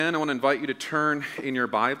And I want to invite you to turn in your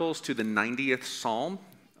Bibles to the 90th Psalm,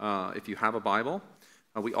 if you have a Bible.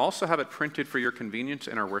 We also have it printed for your convenience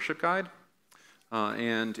in our worship guide.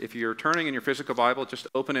 And if you're turning in your physical Bible, just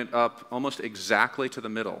open it up almost exactly to the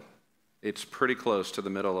middle. It's pretty close to the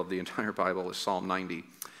middle of the entire Bible is Psalm 90.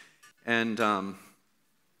 And I'm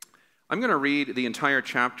going to read the entire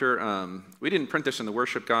chapter. We didn't print this in the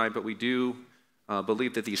worship guide, but we do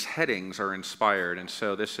believe that these headings are inspired. And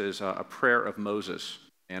so this is a prayer of Moses,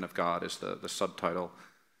 man of God, is the subtitle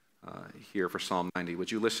here for Psalm 90.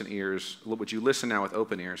 Would you listen now with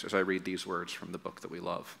open ears as I read these words from the book that we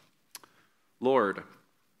love? Lord,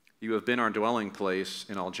 you have been our dwelling place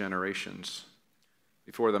in all generations.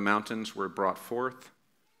 Before the mountains were brought forth,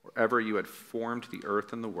 or ever you had formed the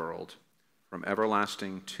earth and the world, from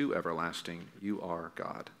everlasting to everlasting, you are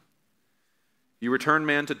God. You return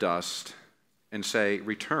man to dust and say,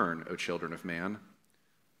 return, O children of man,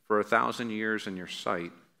 for 1,000 years in your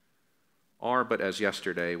sight are but as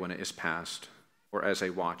yesterday when it is past, or as a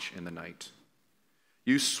watch in the night.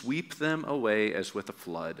 You sweep them away as with a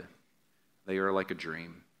flood. They are like a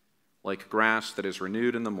dream, like grass that is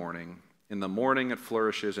renewed in the morning. In the morning it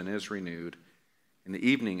flourishes and is renewed. In the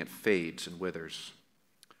evening it fades and withers.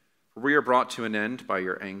 For we are brought to an end by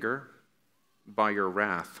your anger. By your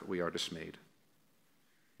wrath we are dismayed.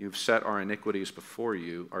 You have set our iniquities before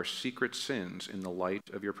you, our secret sins in the light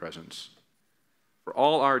of your presence. For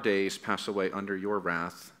all our days pass away under your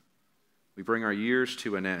wrath. We bring our years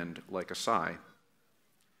to an end like a sigh.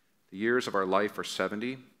 The years of our life are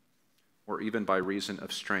 70, or even by reason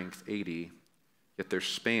of strength 80, yet their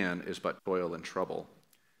span is but toil and trouble.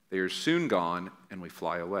 They are soon gone, and we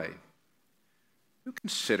fly away. Who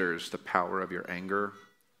considers the power of your anger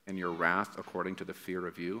and your wrath according to the fear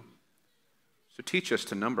of you? So teach us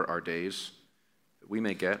to number our days, that we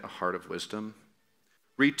may get a heart of wisdom.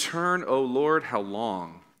 Return, O Lord, how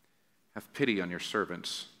long? Have pity on your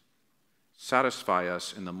servants. Satisfy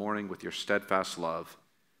us in the morning with your steadfast love,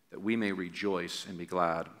 that we may rejoice and be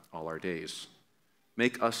glad all our days.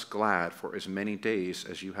 Make us glad for as many days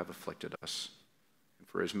as you have afflicted us, and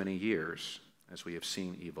for as many years as we have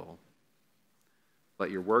seen evil.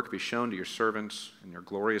 Let your work be shown to your servants, and your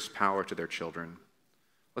glorious power to their children.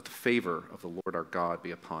 Let the favor of the Lord our God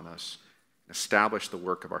be upon us. Establish the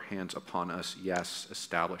work of our hands upon us. Yes,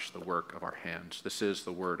 establish the work of our hands. This is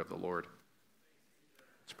the word of the Lord.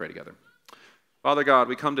 Let's pray together. Father God,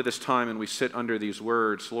 we come to this time and we sit under these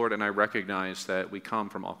words, Lord, and I recognize that we come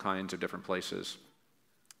from all kinds of different places.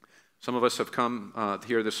 Some of us have come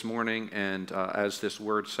here this morning, and as this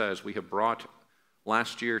word says, we have brought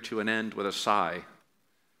last year to an end with a sigh.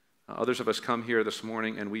 Others of us come here this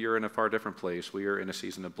morning, and we are in a far different place. We are in a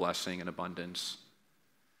season of blessing and abundance.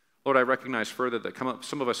 Lord, I recognize further that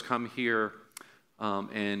some of us come here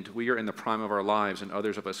and we are in the prime of our lives, and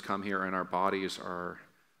others of us come here and our bodies are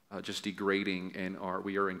just degrading, and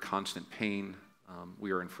we are in constant pain.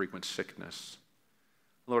 We are in frequent sickness.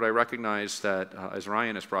 Lord, I recognize that as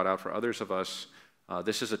Ryan has brought out for others of us,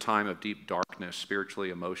 this is a time of deep darkness,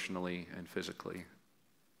 spiritually, emotionally, and physically.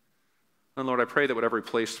 And Lord, I pray that whatever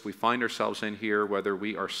place we find ourselves in here, whether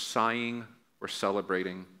we are sighing or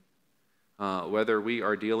celebrating, whether we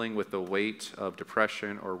are dealing with the weight of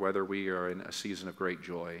depression or whether we are in a season of great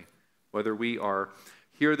joy, whether we are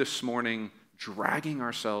here this morning dragging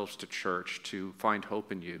ourselves to church to find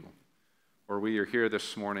hope in you, or we are here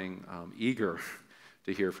this morning eager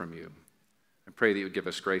to hear from you. I pray that you would give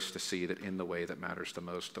us grace to see that in the way that matters the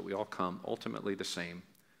most, that we all come ultimately the same,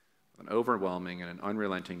 with an overwhelming and an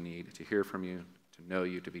unrelenting need to hear from you, to know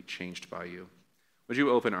you, to be changed by you. Would you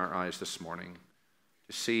open our eyes this morning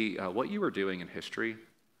to see what you are doing in history,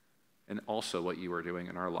 and also what you are doing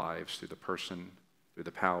in our lives through the person, through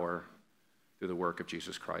the power, through the work of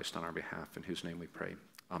Jesus Christ on our behalf, in whose name we pray.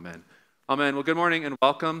 Amen. Amen. Well, good morning and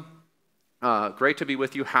welcome. Great to be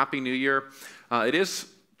with you. Happy New Year. It is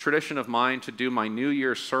tradition of mine to do my New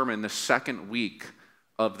Year's sermon the second week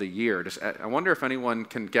of the year. I wonder if anyone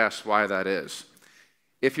can guess why that is.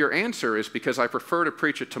 If your answer is because I prefer to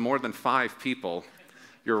preach it to more than 5 people,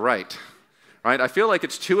 you're right. Right? I feel like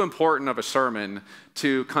it's too important of a sermon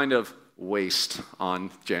to kind of waste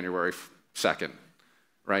on January 2nd,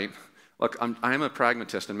 right? Look, I'm a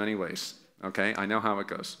pragmatist in many ways, okay? I know how it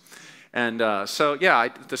goes. And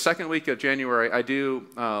the second week of January, I do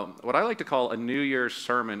what I like to call a New Year's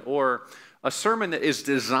sermon, or a sermon that is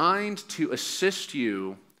designed to assist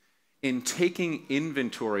you in taking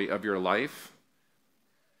inventory of your life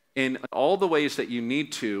in all the ways that you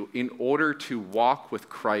need to in order to walk with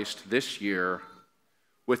Christ this year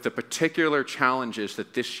with the particular challenges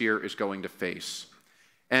that this year is going to face.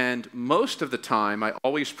 And most of the time, I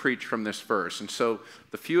always preach from this verse. And so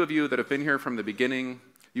the few of you that have been here from the beginning,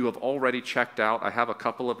 you have already checked out. I have a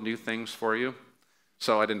couple of new things for you.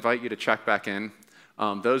 So I'd invite you to check back in.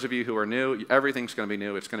 Those of you who are new, everything's going to be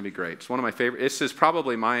new. It's going to be great. It's one of my favorite. This is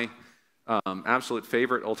probably my absolute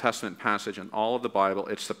favorite Old Testament passage in all of the Bible.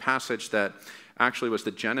 It's the passage that actually was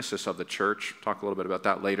the genesis of the church. Talk a little bit about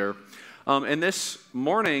that later. And this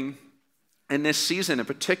morning, in this season, a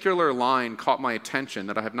particular line caught my attention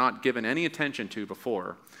that I have not given any attention to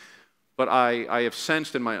before. But I have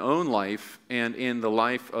sensed in my own life and in the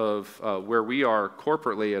life of where we are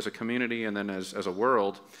corporately as a community and then as a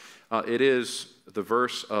world, it is the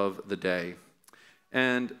verse of the day.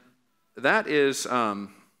 And that is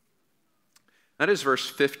verse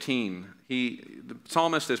 15. The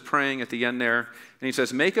psalmist is praying at the end there, and he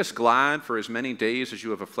says, "Make us glad for as many days as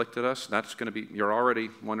you have afflicted us." That's going to be, you're already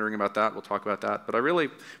wondering about that. We'll talk about that. But I really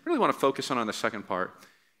want to focus on the second part.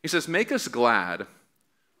 He says, "Make us glad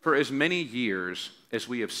for as many years as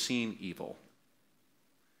we have seen evil."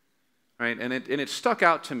 Right? And it stuck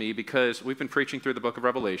out to me because we've been preaching through the book of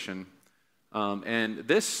Revelation. And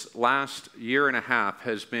this last year and a half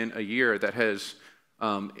has been a year that has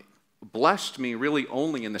blessed me really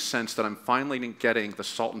only in the sense that I'm finally getting the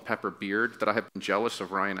salt and pepper beard that I have been jealous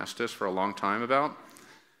of Ryan Estes for a long time about.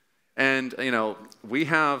 And, we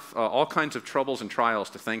have all kinds of troubles and trials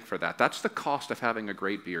to thank for that. That's the cost of having a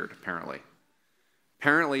great beard, apparently.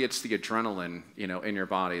 Apparently, it's the adrenaline, in your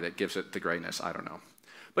body that gives it the greatness. I don't know.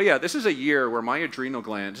 But yeah, this is a year where my adrenal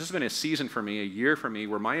glands, this has been a season for me, a year for me,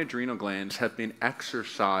 where my adrenal glands have been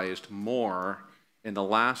exercised more in the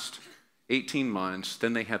last 18 months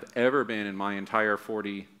than they have ever been in my entire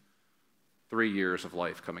 43 years of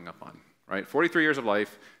life coming up on, right? 43 years of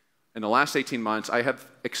life. In the last 18 months, I have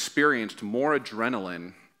experienced more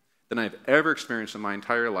adrenaline than I've ever experienced in my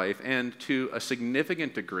entire life, and to a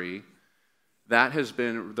significant degree, that has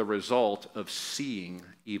been the result of seeing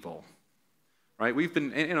evil, right? We've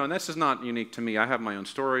been, and this is not unique to me. I have my own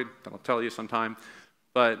story that I'll tell you sometime,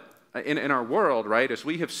 but in our world, right, as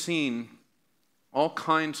we have seen all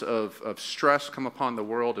kinds of stress come upon the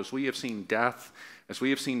world, as we have seen death, as we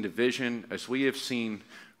have seen division, as we have seen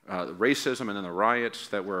racism and then the riots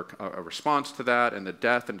that were a response to that, and the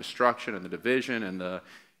death and destruction and the division and the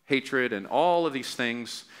hatred and all of these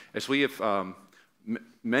things, as we have,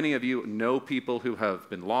 many of you know people who have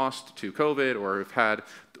been lost to COVID or have had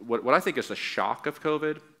what I think is the shock of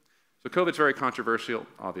COVID. So COVID's very controversial,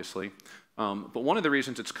 obviously, but one of the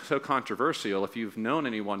reasons it's so controversial, if you've known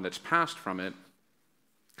anyone that's passed from it,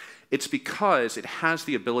 it's because it has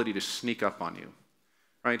the ability to sneak up on you,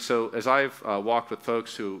 right? So as I've walked with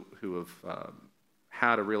folks who have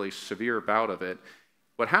had a really severe bout of it,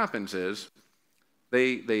 what happens is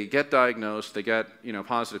they get diagnosed, they get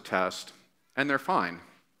positive test, and they're fine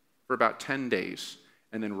for about 10 days.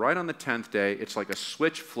 And then right on the 10th day, it's like a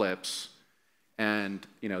switch flips, and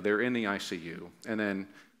they're in the ICU. And then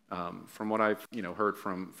from what I've heard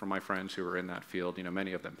from my friends who are in that field,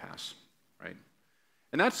 many of them pass, right?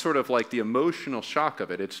 And that's sort of like the emotional shock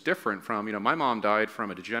of it. It's different from, my mom died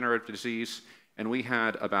from a degenerative disease, and we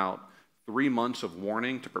had about 3 months of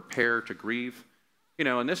warning to prepare to grieve.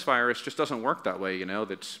 And this virus just doesn't work that way,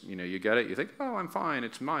 that's, you get it, you think, oh, I'm fine,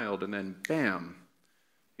 it's mild, and then bam,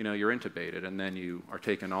 you're intubated, and then you are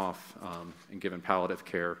taken off and given palliative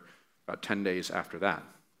care about 10 days after that.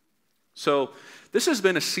 So this has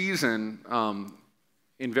been a season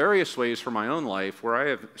in various ways for my own life where I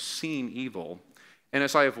have seen evil. And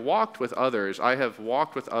as I have walked with others, I've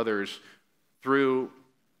walked with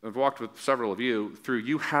several of you through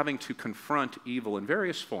you having to confront evil in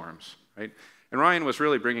various forms, right? And Ryan was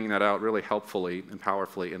really bringing that out really helpfully and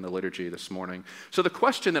powerfully in the liturgy this morning. So the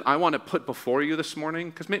question that I want to put before you this morning,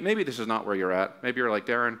 because maybe this is not where you're at. Maybe you're like,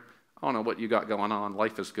 Darren, I don't know what you got going on.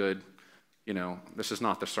 Life is good. This is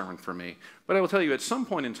not the sermon for me. But I will tell you, at some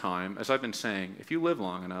point in time, as I've been saying, if you live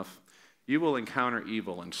long enough, you will encounter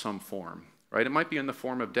evil in some form. Right? It might be in the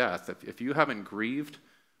form of death. If you haven't grieved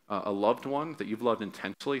a loved one that you've loved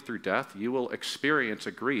intensely through death, you will experience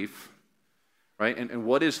a grief, right? And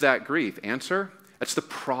what is that grief? Answer, it's the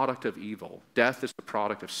product of evil. Death is the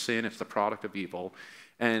product of sin. It's the product of evil.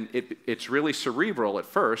 And it's really cerebral at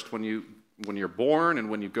first when you're born and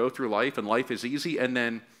when you go through life, and life is easy. And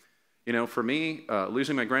then, for me,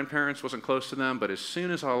 losing my grandparents wasn't close to them, but as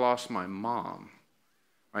soon as I lost my mom,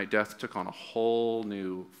 right, death took on a whole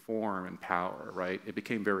new form and power, right? It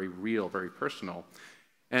became very real, very personal.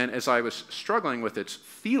 And as I was struggling with its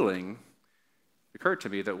feeling, it occurred to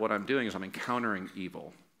me that what I'm doing is I'm encountering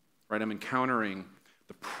evil, right? I'm encountering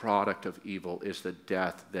the product of evil is the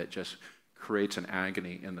death that just creates an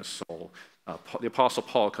agony in the soul. The Apostle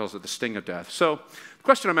Paul calls it the sting of death. So the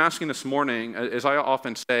question I'm asking this morning, as I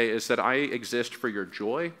often say, is that I exist for your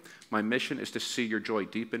joy. My mission is to see your joy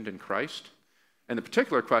deepened in Christ. And the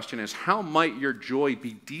particular question is, how might your joy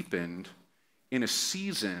be deepened in a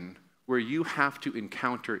season where you have to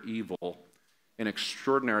encounter evil in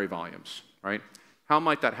extraordinary volumes, right? How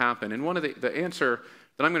might that happen? And one of the answer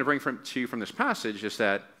that I'm going to bring to you from this passage is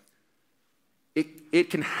that it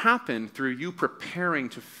can happen through you preparing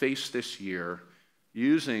to face this year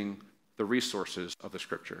using the resources of the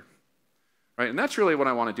Scripture, right? And that's really what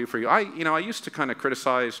I want to do for you. I used to kind of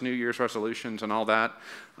criticize New Year's resolutions and all that,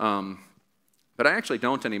 but I actually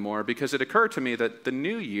don't anymore because it occurred to me that the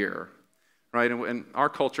new year, right, and our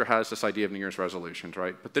culture has this idea of New Year's resolutions,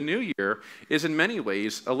 right? But the new year is in many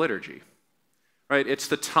ways a liturgy, right? It's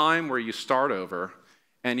the time where you start over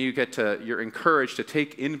and you're encouraged to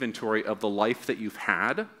take inventory of the life that you've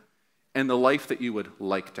had and the life that you would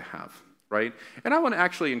like to have, right? And I want to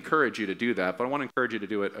actually encourage you to do that, but I want to encourage you to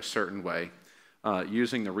do it a certain way,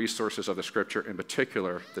 using the resources of the Scripture, in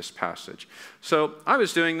particular this passage. So I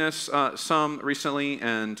was doing this some recently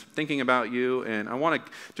and thinking about you, and I want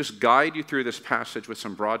to just guide you through this passage with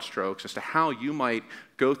some broad strokes as to how you might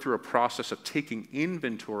go through a process of taking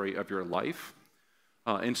inventory of your life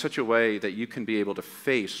in such a way that you can be able to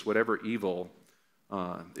face whatever evil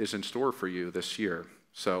is in store for you this year.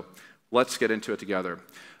 So let's get into it together.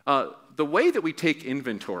 The way that we take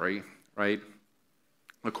inventory, right,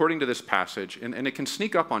 according to this passage, and it can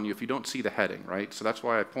sneak up on you if you don't see the heading, right? So that's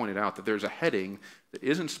why I pointed out that there's a heading that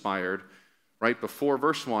is inspired. Right before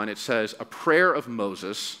verse 1, it says, a prayer of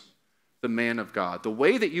Moses, the man of God. The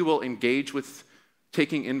way that you will engage with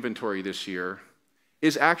taking inventory this year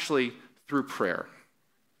is actually through prayer.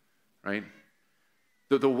 Right?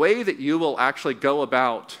 The way that you will actually go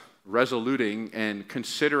about resoluting and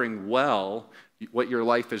considering well what your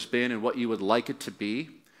life has been and what you would like it to be,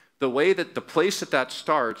 the way that the place that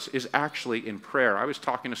starts is actually in prayer. I was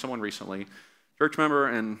talking to someone recently, church member,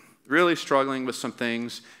 and really struggling with some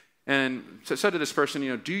things, and said to this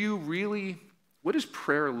person, do you really, what does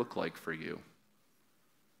prayer look like for you?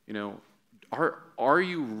 Are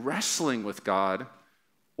you wrestling with God?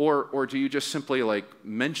 Or do you just simply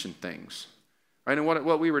mention things, right? And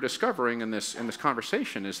what we were discovering in this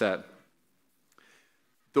conversation is that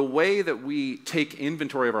the way that we take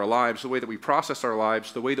inventory of our lives, the way that we process our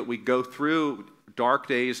lives, the way that we go through dark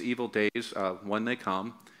days, evil days when they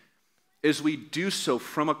come, is we do so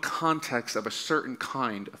from a context of a certain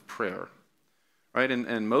kind of prayer, right?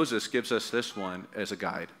 And Moses gives us this one as a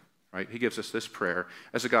guide, right? He gives us this prayer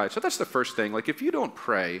as a guide. So that's the first thing. If you don't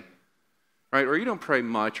pray, right, or you don't pray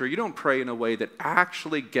much, or you don't pray in a way that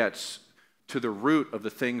actually gets to the root of the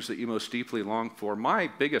things that you most deeply long for, my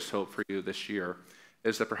biggest hope for you this year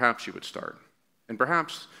is that perhaps you would start. And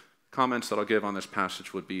perhaps comments that I'll give on this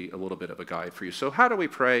passage would be a little bit of a guide for you. So how do we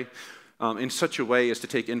pray in such a way as to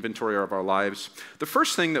take inventory of our lives? The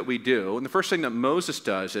first thing that we do, and the first thing that Moses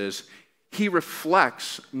does, is he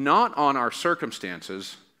reflects not on our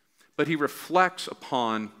circumstances, but he reflects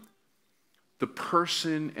upon the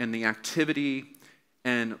person and the activity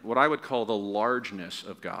and what I would call the largeness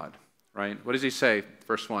of God, right? What does he say?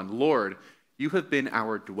 Verse 1, Lord, you have been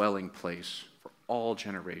our dwelling place for all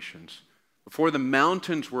generations. Before the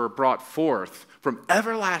mountains were brought forth, from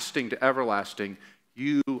everlasting to everlasting,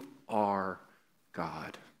 you are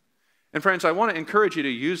God. And friends, I want to encourage you to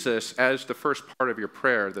use this as the first part of your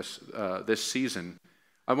prayer this season.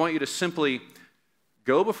 I want you to simply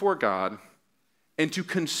go before God and to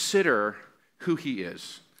consider who he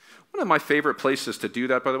is. One of my favorite places to do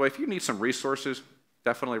that, by the way, if you need some resources,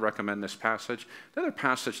 definitely recommend this passage. The other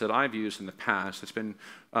passage that I've used in the past, it's been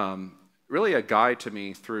really a guide to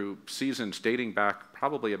me through seasons dating back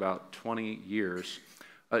probably about 20 years,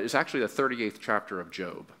 is actually the 38th chapter of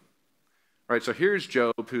Job. Right, so here's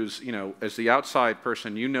Job, who's, as the outside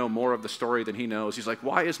person, more of the story than he knows. He's like,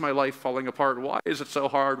 why is my life falling apart? Why is it so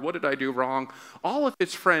hard? What did I do wrong? All of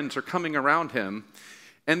his friends are coming around him,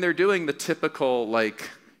 and they're doing the typical,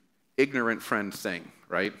 ignorant friend thing,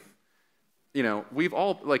 right? We've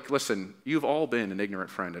all, listen, you've all been an ignorant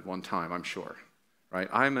friend at one time, I'm sure, right?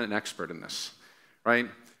 I'm an expert in this, right?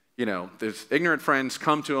 There's ignorant friends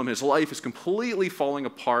come to him, his life is completely falling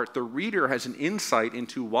apart. The reader has an insight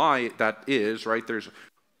into why that is, right? There's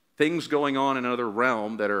things going on in another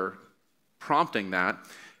realm that are prompting that.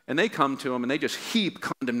 And they come to him and they just heap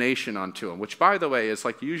condemnation onto him, which, by the way, is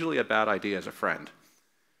usually a bad idea as a friend,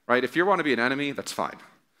 right? If you want to be an enemy, that's fine.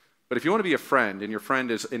 But if you want to be a friend and your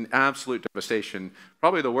friend is in absolute devastation,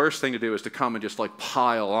 probably the worst thing to do is to come and just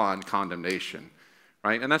pile on condemnation,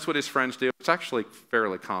 right? And that's what his friends do. It's actually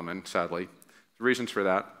fairly common, sadly. Reasons for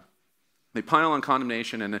that. They pile on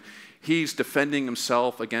condemnation, and he's defending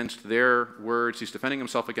himself against their words. He's defending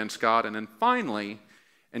himself against God. And then finally,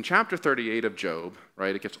 in chapter 38 of Job,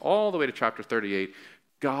 right, it gets all the way to chapter 38,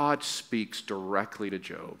 God speaks directly to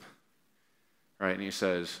Job, right? And he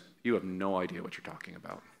says, you have no idea what you're talking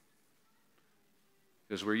about.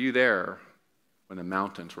 Because were you there when the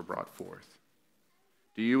mountains were brought forth?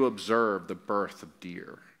 Do you observe the birth of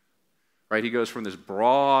deer? Right? He goes from this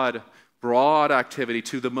broad activity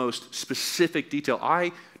to the most specific detail.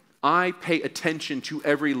 I pay attention to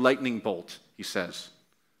every lightning bolt, he says.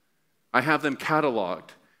 I have them cataloged.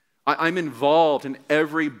 I'm involved in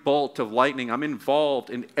every bolt of lightning. I'm involved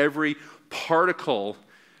in every particle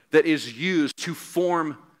that is used to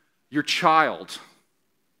form your child.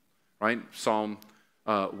 Right? Psalm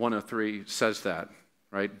 103 says that.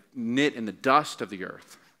 Right? Knit in the dust of the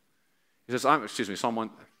earth. He says, Psalm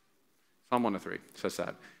 103 says that.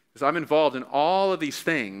 He says, I'm involved in all of these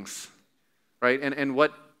things, right? And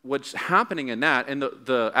what's happening in that, and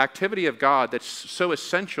the activity of God that's so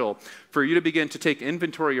essential for you to begin to take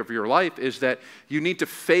inventory of your life is that you need to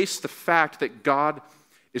face the fact that God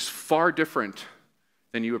is far different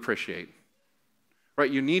than you appreciate.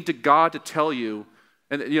 Right? You need God to tell you,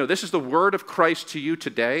 and this is the word of Christ to you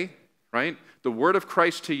today, right? The word of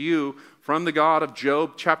Christ to you from the God of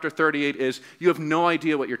Job, chapter 38, is you have no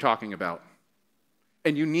idea what you're talking about.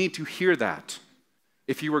 And you need to hear that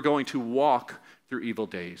if you are going to walk through evil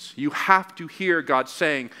days. You have to hear God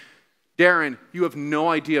saying, Darren, you have no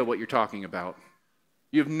idea what you're talking about.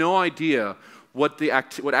 You have no idea what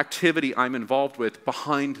activity I'm involved with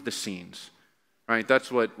behind the scenes. Right?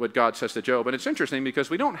 That's what God says to Job. And it's interesting because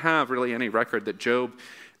we don't have really any record that Job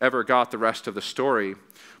ever got the rest of the story.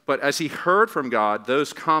 But as he heard from God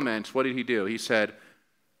those comments, what did he do? He said,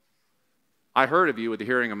 I heard of you with the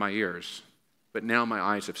hearing of my ears, but now my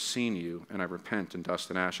eyes have seen you, and I repent in dust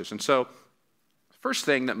and ashes. And so, the first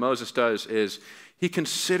thing that Moses does is he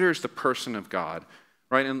considers the person of God,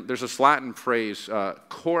 right? And there's this Latin phrase,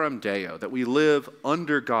 coram Deo, that we live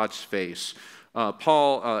under God's face.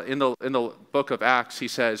 Paul, in the book of Acts, he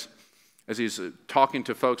says, as he's talking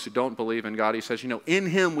to folks who don't believe in God, he says, in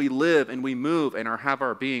him we live and we move and have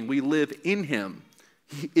our being. We live in him.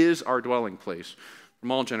 He is our dwelling place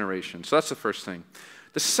from all generations. So that's the first thing.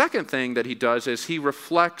 The second thing that he does is he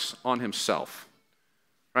reflects on himself,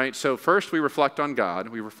 right? So first we reflect on God.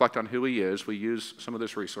 We reflect on who he is. We use some of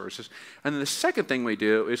those resources. And then the second thing we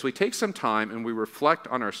do is we take some time and we reflect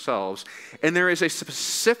on ourselves. And there is a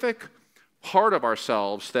specific part of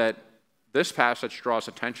ourselves that this passage draws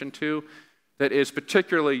attention to that is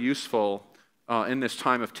particularly useful in this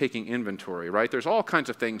time of taking inventory, right? There's all kinds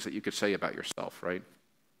of things that you could say about yourself, right?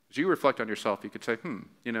 As you reflect on yourself, you could say,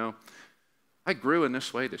 I grew in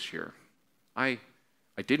this way this year. I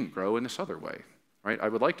didn't grow in this other way, right? I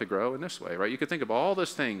would like to grow in this way, right? You could think of all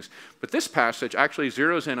those things. But this passage actually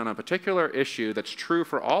zeroes in on a particular issue that's true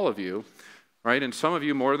for all of you, right? And some of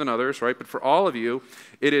you more than others, right? But for all of you,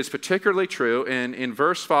 it is particularly true. And in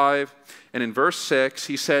verse 5 and in verse 6,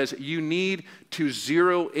 he says, you need to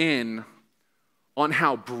zero in on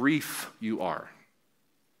how brief you are,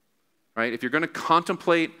 right? If you're going to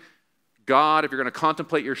contemplate God, if you're going to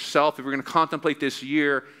contemplate yourself, if you're going to contemplate this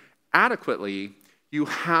year adequately, you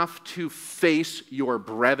have to face your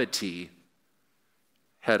brevity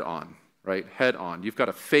head on, right? Head on. You've got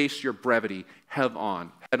to face your brevity head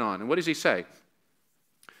on. And what does he say?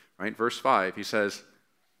 Right, verse 5, he says,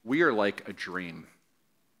 we are like a dream,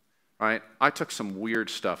 right? I took some weird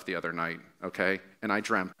stuff the other night, okay? And I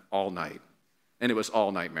dreamt all night. And it was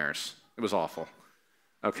all nightmares. It was awful.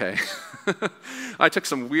 Okay. I took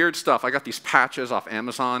some weird stuff. I got these patches off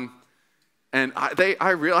Amazon, and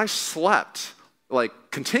I slept like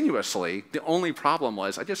continuously. The only problem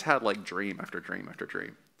was I just had like dream after dream after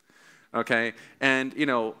dream. Okay, and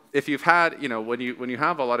if you've had when you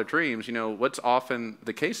have a lot of dreams, what's often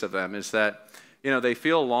the case of them is that they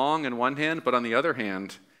feel long on one hand, but on the other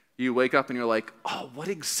hand, you wake up and you're like, oh, what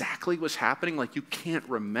exactly was happening? Like you can't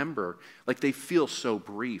remember. Like they feel so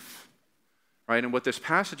brief. Right? And what this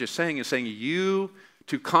passage is saying you,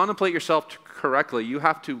 to contemplate yourself correctly, you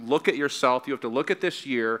have to look at yourself, you have to look at this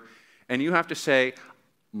year, and you have to say,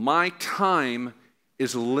 my time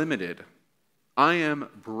is limited. I am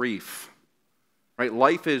brief. Right?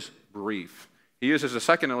 Life is brief. He uses a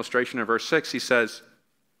second illustration in verse 6. He says,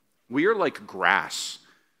 we are like grass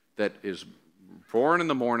that is born in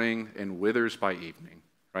the morning and withers by evening.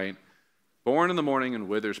 Right? Born in the morning and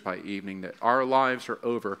withers by evening, that our lives are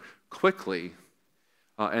over quickly,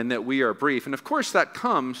 and that we are brief. And of course that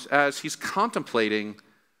comes as he's contemplating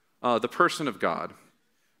the person of God,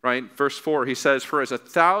 right? Verse 4, he says, "For as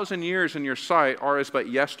 1,000 years in your sight are as but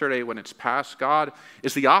yesterday when it's past." God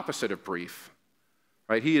is the opposite of brief,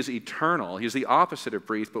 right? He is eternal. He's the opposite of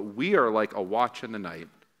brief, but we are like a watch in the night.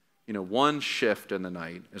 One shift in the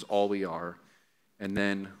night is all we are, and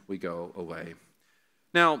then we go away.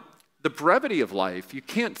 Now, the brevity of life, you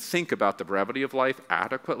can't think about the brevity of life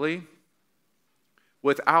adequately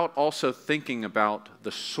without also thinking about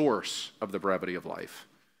the source of the brevity of life,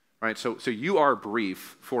 right? So you are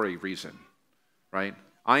brief for a reason, right?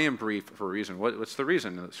 I am brief for a reason. What's the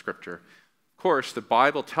reason in the Scripture? Of course, the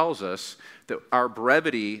Bible tells us that our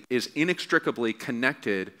brevity is inextricably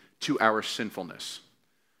connected to our sinfulness.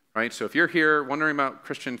 Right? So if you're here wondering about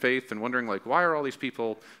Christian faith and wondering, like, why are all these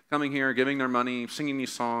people coming here, giving their money, singing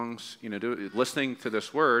these songs, listening to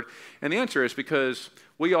this word? And the answer is because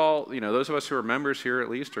we all, those of us who are members here at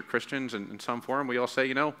least, or Christians in some form, we all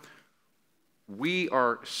say, we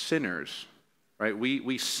are sinners, right?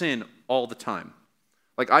 We sin all the time.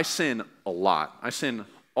 Like, I sin a lot. I sin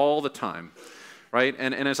all the time. Right?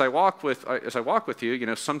 And as I walk with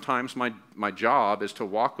you, sometimes my job is to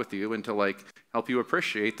walk with you and to help you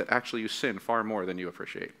appreciate that actually you sin far more than you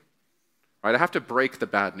appreciate. Right? I have to break the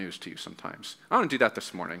bad news to you sometimes. I want to do that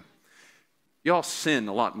this morning. Y'all sin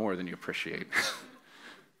a lot more than you appreciate.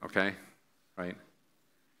 Okay? Right?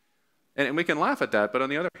 And we can laugh at that, but on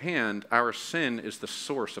the other hand, our sin is the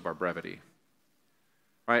source of our brevity.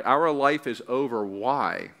 Right? Our life is over.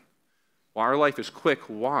 Why? Well, our life is quick.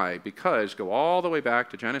 Why? Because go all the way back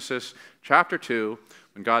to Genesis chapter 2,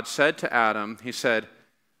 when God said to Adam, he said,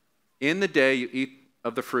 "In the day you eat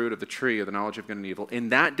of the fruit of the tree of the knowledge of good and evil, in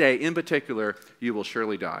that day in particular you will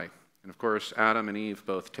surely die." And of course, Adam and Eve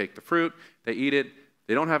both take the fruit, they eat it,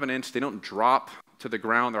 they don't have an inch, they don't drop to the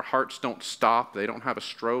ground, their hearts don't stop, they don't have a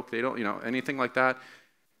stroke, they don't, anything like that.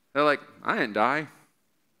 They're like, "I didn't die."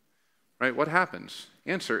 Right? What happens?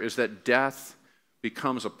 Answer is that death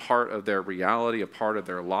becomes a part of their reality, a part of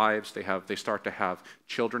their lives. They start to have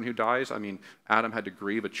children who dies. I mean, Adam had to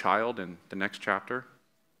grieve a child in the next chapter.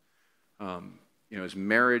 His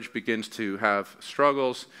marriage begins to have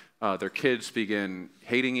struggles. Their kids begin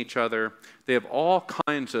hating each other. They have all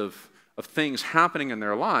kinds of things happening in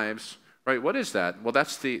their lives, right? What is that? Well,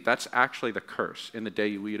 that's actually the curse. In the day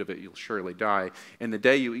you eat of it, you'll surely die. In the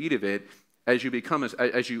day you eat of it, as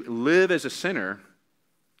you live as a sinner,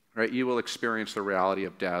 right, you will experience the reality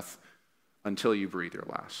of death until you breathe your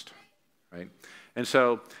last, right? And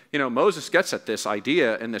so, Moses gets at this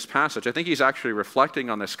idea in this passage. I think he's actually reflecting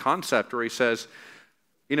on this concept where he says,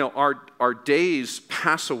 our days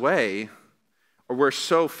pass away, or we're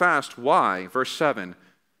so fast. Why? Verse 7,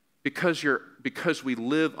 because we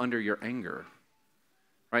live under your anger,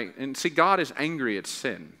 right? And see, God is angry at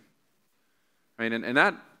sin, right? And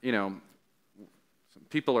that, some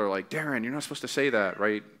people are like, "Darren, you're not supposed to say that,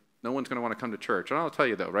 right? No one's going to want to come to church." And I'll tell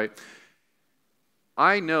you though, right?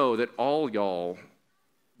 I know that all y'all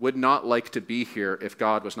would not like to be here if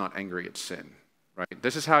God was not angry at sin, right?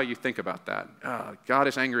 This is how you think about that. God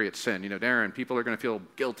is angry at sin. Darren, people are going to feel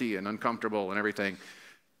guilty and uncomfortable and everything.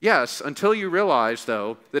 Yes, until you realize,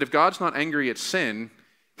 though, that if God's not angry at sin,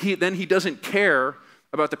 then he doesn't care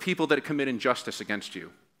about the people that commit injustice against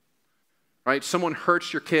you, right? Someone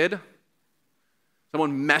hurts your kid.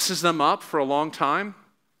 Someone messes them up for a long time.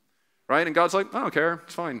 Right? And God's like, "I don't care,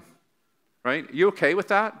 it's fine." Right? You okay with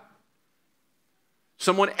that?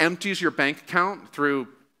 Someone empties your bank account through,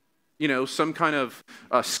 some kind of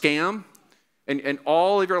scam, and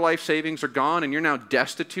all of your life savings are gone, and you're now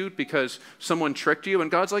destitute because someone tricked you,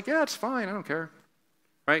 and God's like, "Yeah, it's fine, I don't care."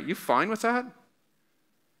 Right? You fine with that?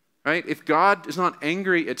 Right? If God is not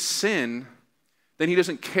angry at sin, then he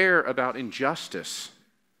doesn't care about injustice.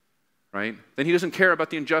 Right? Then he doesn't care about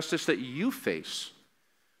the injustice that you face.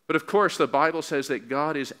 But of course, the Bible says that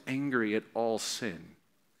God is angry at all sin,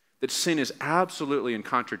 that sin is absolutely in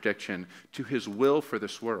contradiction to his will for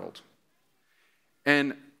this world.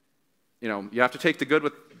 And, you have to take the good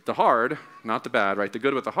with the hard, not the bad, right? The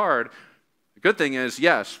good with the hard. The good thing is,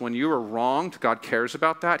 yes, when you are wronged, God cares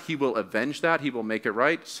about that. He will avenge that. He will make it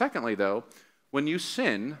right. Secondly, though, when you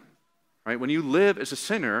sin, right, when you live as a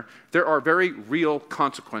sinner, there are very real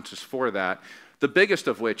consequences for that, the biggest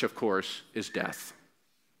of which, of course, is death.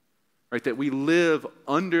 Right, that we live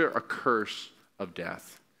under a curse of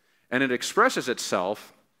death. And it expresses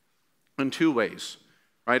itself in two ways.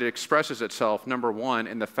 Right? It expresses itself, number one,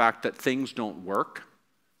 in the fact that things don't work,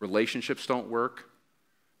 relationships don't work,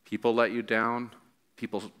 people let you down,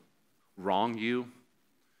 people wrong you.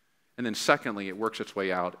 And then secondly, it works its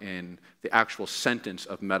way out in the actual sentence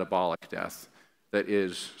of metabolic death that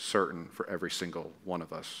is certain for every single one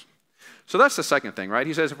of us. So that's the second thing, right?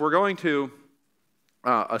 He says if we're going to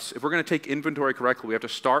if we're going to take inventory correctly, we have to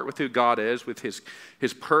start with who God is, with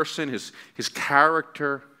his person, his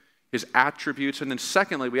character, his attributes. And then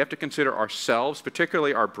secondly, we have to consider ourselves,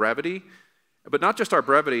 particularly our brevity, but not just our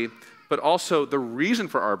brevity, but also the reason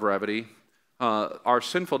for our brevity, our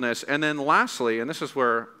sinfulness. And then lastly, and this is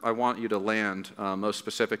where I want you to land most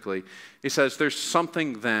specifically, he says there's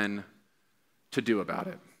something then to do about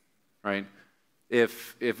it, right?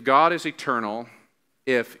 If God is eternal,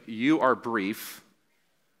 if you are brief,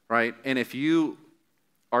 right, and if you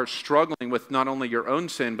are struggling with not only your own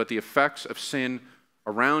sin, but the effects of sin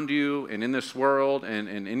around you and in this world and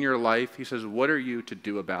in your life, he says, what are you to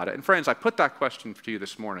do about it? And friends, I put that question to you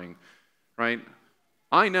this morning, right?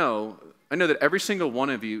 I know that every single one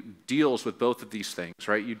of you deals with both of these things,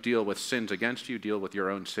 right? You deal with sins against you, deal with your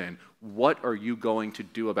own sin. What are you going to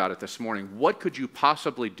do about it this morning? What could you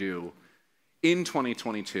possibly do in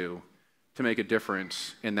 2022 to make a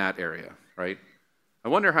difference in that area, right? I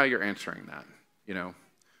wonder how you're answering that, you know.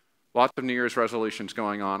 Lots of New Year's resolutions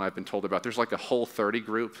going on, I've been told about. There's like a Whole30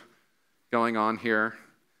 group going on here.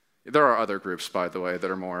 There are other groups, by the way, that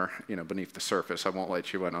are more, you know, beneath the surface. I won't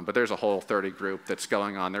let you in on, but there's a Whole30 group that's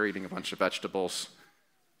going on. They're eating a bunch of vegetables.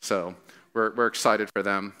 So we're excited for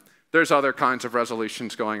them. There's other kinds of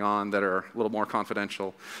resolutions going on that are a little more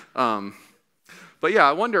confidential. But yeah,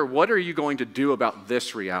 I wonder, what are you going to do about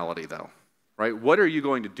this reality, though? Right? What are you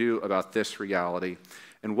going to do about this reality?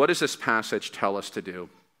 And what does this passage tell us to do?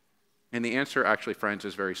 And the answer, actually, friends,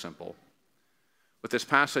 is very simple. What this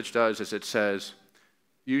passage does is it says,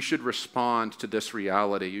 you should respond to this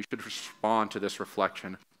reality, you should respond to this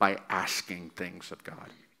reflection by asking things of God.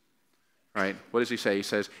 Right? What does he say? He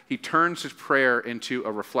says, he turns his prayer into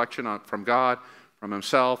a reflection from God, from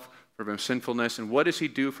himself, from his sinfulness. And what does he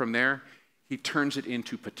do from there? He turns it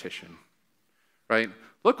into petition. Right?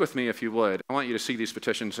 Look with me, if you would. I want you to see these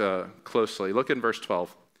petitions closely. Look in verse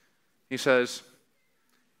 12. He says,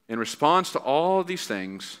 in response to all these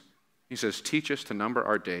things, he says, teach us to number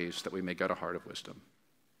our days that we may get a heart of wisdom.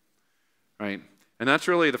 Right? And that's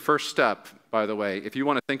really the first step, by the way. If you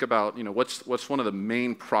want to think about, you know, what's one of the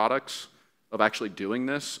main products of actually doing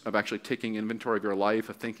this, of actually taking inventory of your life,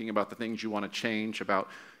 of thinking about the things you want to change, about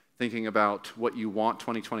thinking about what you want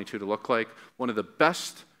 2022 to look like, one of the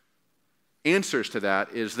best answers to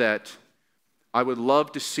that is that I would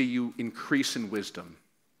love to see you increase in wisdom.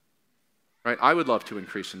 Right? I would love to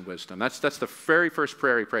increase in wisdom. That's the very first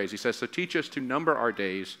prayer he prays. He says, so teach us to number our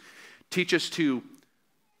days. Teach us to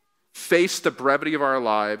face the brevity of our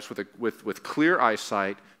lives with clear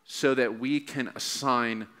eyesight so that we can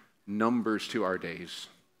assign numbers to our days.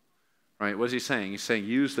 Right? What is he saying? He's saying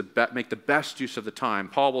make the best use of the time.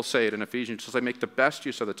 Paul will say it in Ephesians. He'll say, make the best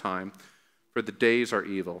use of the time, for the days are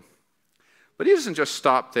evil. But he doesn't just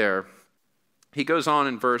stop there. He goes on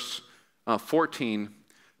in verse 14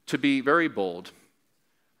 to be very bold,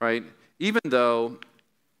 right? Even though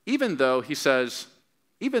he says,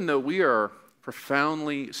 even though we are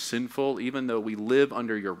profoundly sinful, even though we live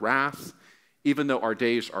under your wrath, even though our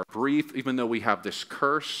days are brief, even though we have this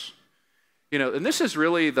curse, you know, and this is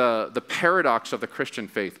really the paradox of the Christian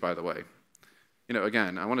faith, by the way. You know,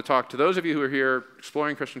 again, I want to talk to those of you who are here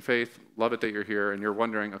exploring Christian faith, love it that you're here, and you're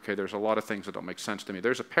wondering, okay, there's a lot of things that don't make sense to me.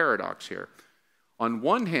 There's a paradox here. On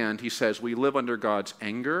one hand, he says we live under God's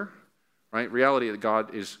anger, right? Reality that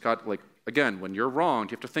God, like, again, when you're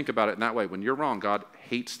wronged, you have to think about it in that way. When you're wrong, God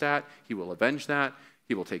hates that. He will avenge that.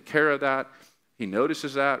 He will take care of that. He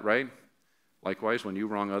notices that, right? Likewise, when you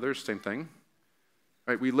wrong others, same thing.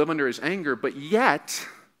 Right? We live under his anger, but yet,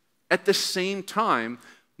 at the same time,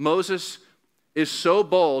 Moses is so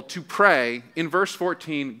bold to pray in verse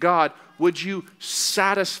 14, God, would you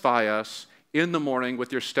satisfy us in the morning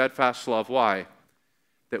with your steadfast love? Why?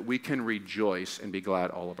 That we can rejoice and be glad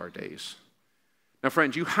all of our days. Now,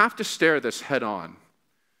 friends, you have to stare this head on,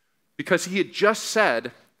 because he had just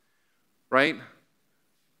said, right,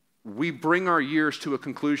 we bring our years to a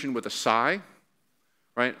conclusion with a sigh,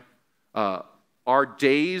 right? Our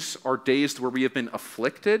days are days where we have been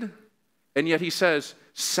afflicted, and yet he says,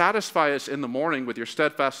 satisfy us in the morning with your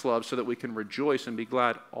steadfast love so that we can rejoice and be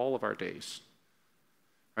glad all of our days.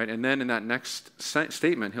 Right? And then in that next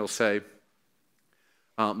statement, he'll say,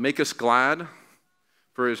 make us glad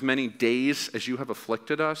for as many days as you have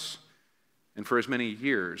afflicted us, and for as many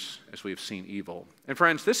years as we have seen evil. And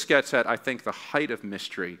friends, this gets at, I think, the height of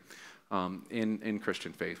mystery in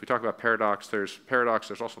Christian faith. We talk about paradox. There's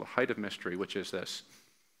also the height of mystery, which is this.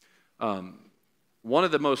 One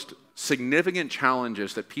of the most significant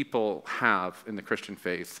challenges that people have in the Christian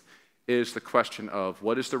faith is the question of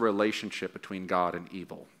what is the relationship between God and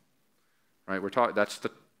evil. Right? That's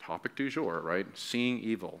the topic du jour, right? Seeing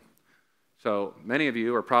evil. So many of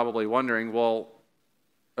you are probably wondering, well,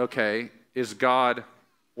 okay, is God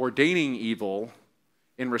ordaining evil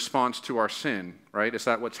in response to our sin, right? Is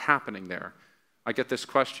that what's happening there? I get this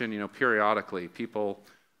question, periodically. People,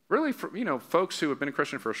 really, folks who have been a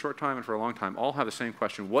Christian for a short time and for a long time, all have the same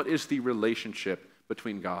question. What is the relationship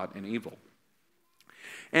between God and evil?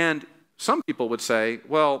 And some people would say,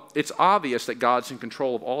 well, it's obvious that God's in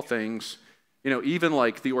control of all things, even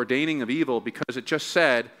like the ordaining of evil, because it just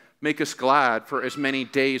said, make us glad for as many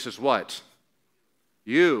days as what?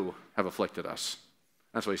 You have afflicted us.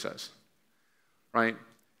 That's what he says, right?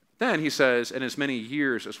 Then he says, and as many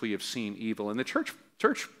years as we have seen evil. And the church,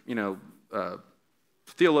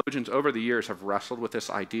 theologians over the years have wrestled with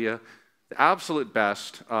this idea. The absolute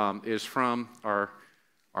best is from our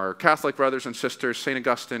Catholic brothers and sisters, St.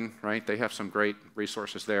 Augustine, right? They have some great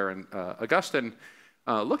resources there. And Augustine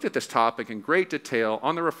looked at this topic in great detail.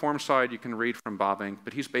 On the Reform side, you can read from Bobbing,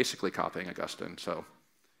 but he's basically copying Augustine. So,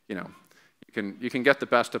 you can get the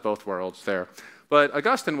best of both worlds there. But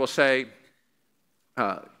Augustine will say,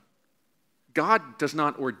 God does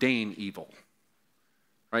not ordain evil,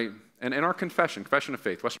 right? And in our confession of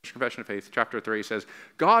faith, Westminster Confession of Faith, chapter 3 says,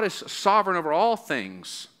 God is sovereign over all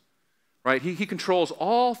things, right? He controls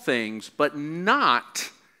all things, but not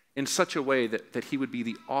in such a way that he would be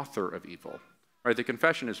the author of evil, right? The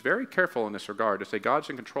confession is very careful in this regard to say God's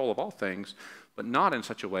in control of all things, but not in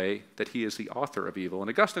such a way that he is the author of evil. And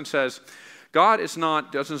Augustine says, God does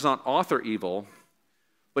not author evil,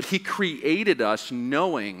 but he created us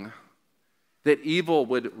knowing that evil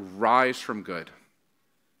would rise from good,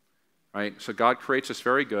 right? So God creates us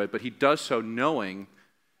very good, but he does so knowing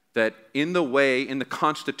that in the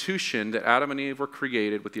constitution that Adam and Eve were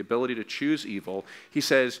created with the ability to choose evil, he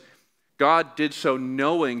says, God did so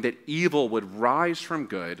knowing that evil would rise from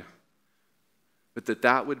good, but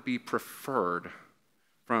that would be preferred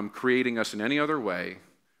from creating us in any other way,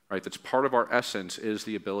 right? That's part of our essence is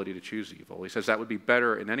the ability to choose evil. He says that would be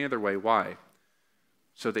better in any other way. Why?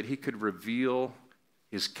 So that he could reveal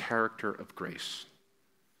his character of grace,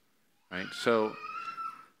 right? So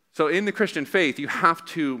in the Christian faith, you have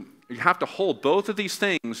to hold both of these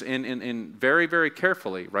things in very, very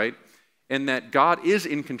carefully, right? And that God is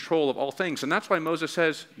in control of all things. And that's why Moses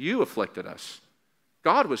says, you afflicted us.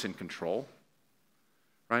 God was in control,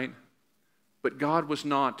 right? But God was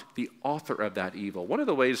not the author of that evil. One of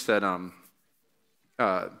the ways that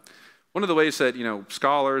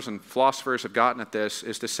scholars and philosophers have gotten at this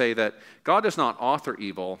is to say that God does not author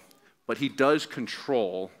evil, but he does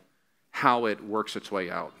control how it works its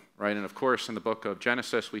way out, right? And of course, in the book of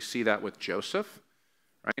Genesis, we see that with Joseph,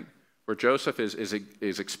 right? Where Joseph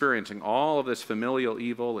is experiencing all of this familial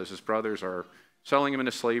evil as his brothers are selling him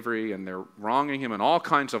into slavery and they're wronging him in all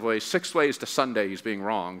kinds of ways. 6 ways to Sunday he's being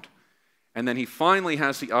wronged. And then he finally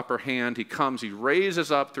has the upper hand. He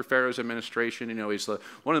raises up through Pharaoh's administration. He's one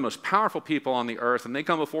of the most powerful people on the earth. And they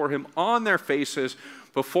come before him on their faces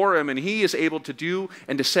before him. And he is able to do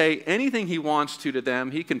and to say anything he wants to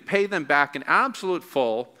them. He can pay them back in absolute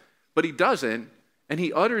full, but he doesn't. And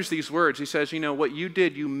he utters these words. He says, what you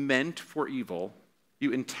did, you meant for evil.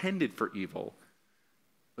 You intended for evil.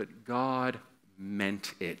 But God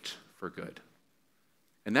meant it for good.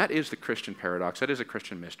 And that is the Christian paradox. That is a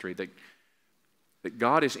Christian mystery, that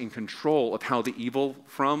God is in control of how the evil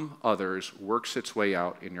from others works its way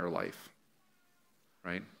out in your life,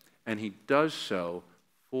 right? And he does so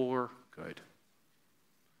for good.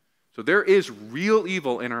 So there is real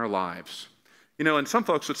evil in our lives. And some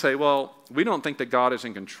folks would say, well, we don't think that God is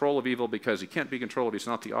in control of evil because he can't be controlled. He's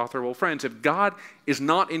not the author. Well, friends, if God is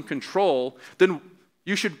not in control, then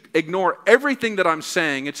you should ignore everything that I'm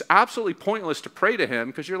saying. It's absolutely pointless to pray to him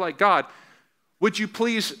because you're like, God, would you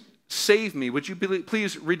please save me? Would you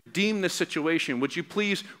please redeem this situation? Would you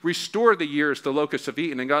please restore the years the locusts have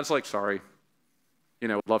eaten? And God's like, sorry,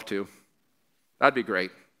 would love to. That'd be great.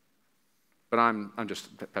 But I'm just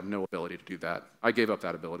have no ability to do that. I gave up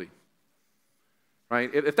that ability. Right?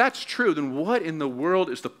 If that's true, then what in the world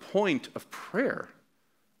is the point of prayer?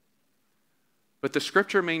 But the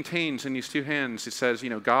scripture maintains in these two hands, it says,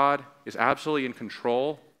 God is absolutely in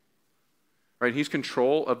control. Right? He's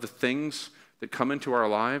control of the things that come into our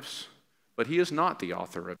lives, but he is not the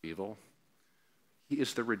author of evil. He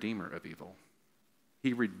is the redeemer of evil.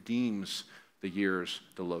 He redeems the years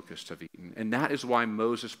the locusts have eaten. And that is why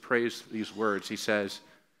Moses prays these words. He says,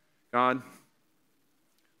 God,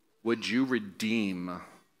 would you redeem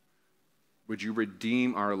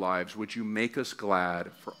our lives? Would you make us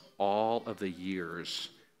glad for all of the years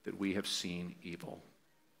that we have seen evil?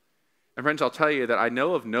 And friends, I'll tell you that I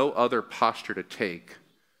know of no other posture to take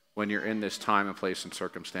when you're in this time and place and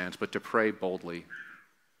circumstance, but to pray boldly.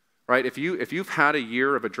 right? If you've had a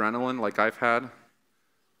year of adrenaline like I've had,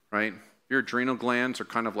 right? Your adrenal glands are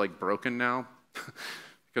kind of like broken now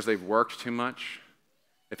because they've worked too much.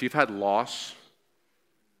 If you've had loss,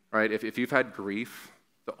 right? If you've had grief,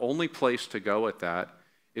 the only place to go at that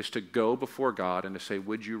is to go before God and to say,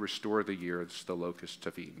 would you restore the years the locusts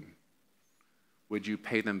have eaten? Would you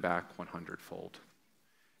pay them back 100-fold?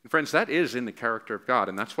 And friends, that is in the character of God,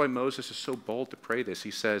 and that's why Moses is so bold to pray this. He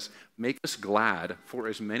says, make us glad for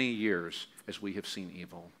as many years as we have seen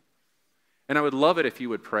evil. And I would love it if you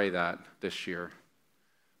would pray that this year.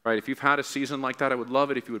 Right? If you've had a season like that, I would love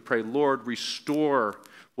it if you would pray, Lord, restore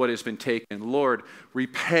what has been taken. Lord,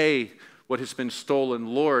 repay what has been stolen.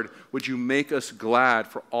 Lord, would you make us glad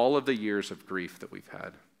for all of the years of grief that we've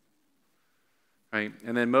had? Right?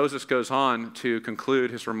 And then Moses goes on to conclude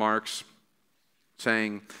his remarks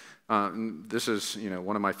saying, this is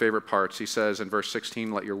one of my favorite parts. He says in verse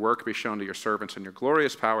 16, let your work be shown to your servants and your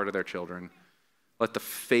glorious power to their children. Let the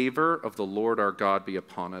favor of the Lord our God be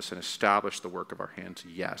upon us and establish the work of our hands.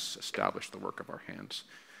 Yes, establish the work of our hands.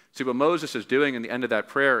 See, what Moses is doing in the end of that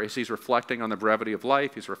prayer is he's reflecting on the brevity of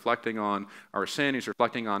life. He's reflecting on our sin. He's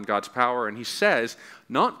reflecting on God's power. And he says,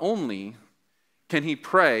 not only can he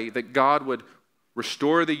pray that God would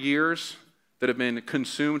restore the years that have been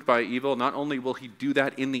consumed by evil, not only will he do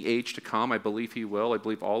that in the age to come, I believe he will. I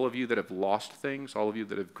believe all of you that have lost things, all of you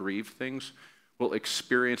that have grieved things, will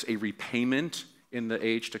experience a repayment in the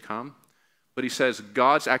age to come. But he says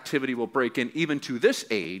God's activity will break in even to this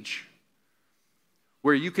age,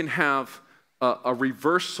 where you can have a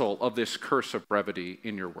reversal of this curse of brevity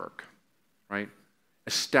in your work, right?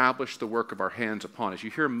 Establish the work of our hands upon us.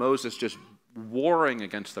 You hear Moses just warring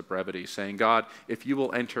against the brevity, saying, God, if you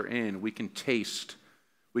will enter in, we can taste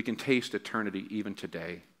eternity even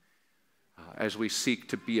today as we seek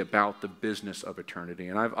to be about the business of eternity.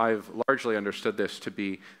 And I've largely understood this to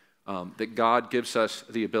be that God gives us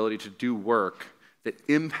the ability to do work that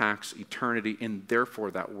impacts eternity, and therefore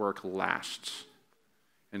that work lasts.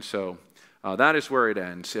 And so that is where it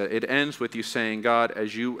ends. It ends with you saying, God,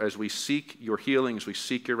 as we seek your healing, as we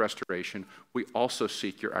seek your restoration, we also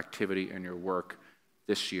seek your activity and your work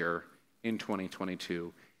this year, in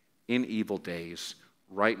 2022, in evil days,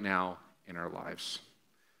 right now in our lives.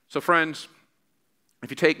 So friends, if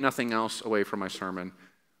you take nothing else away from my sermon,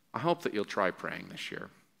 I hope that you'll try praying this year.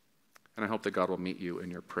 And I hope that God will meet you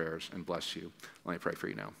in your prayers and bless you. Let me pray for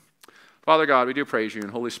you now. Father God, we do praise you,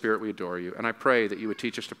 and Holy Spirit, we adore you. And I pray that you would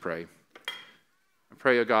teach us to pray. I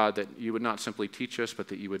pray, O God, that you would not simply teach us, but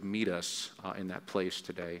that you would meet us in that place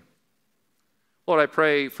today. Lord, I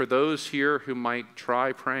pray for those here who might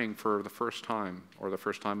try praying for the first time, or the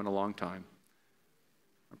first time in a long time.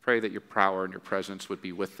 I pray that your power and your presence would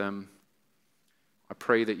be with them. I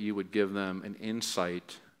pray that you would give them an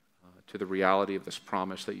insight to the reality of this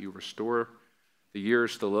promise, that you restore the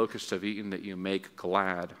years the locusts have eaten, that you make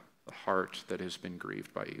glad the heart that has been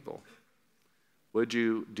grieved by evil. Would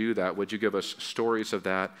you do that? Would you give us stories of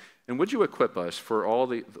that? And would you equip us for all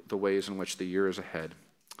the ways in which the year is ahead?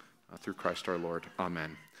 Through Christ our Lord. Amen.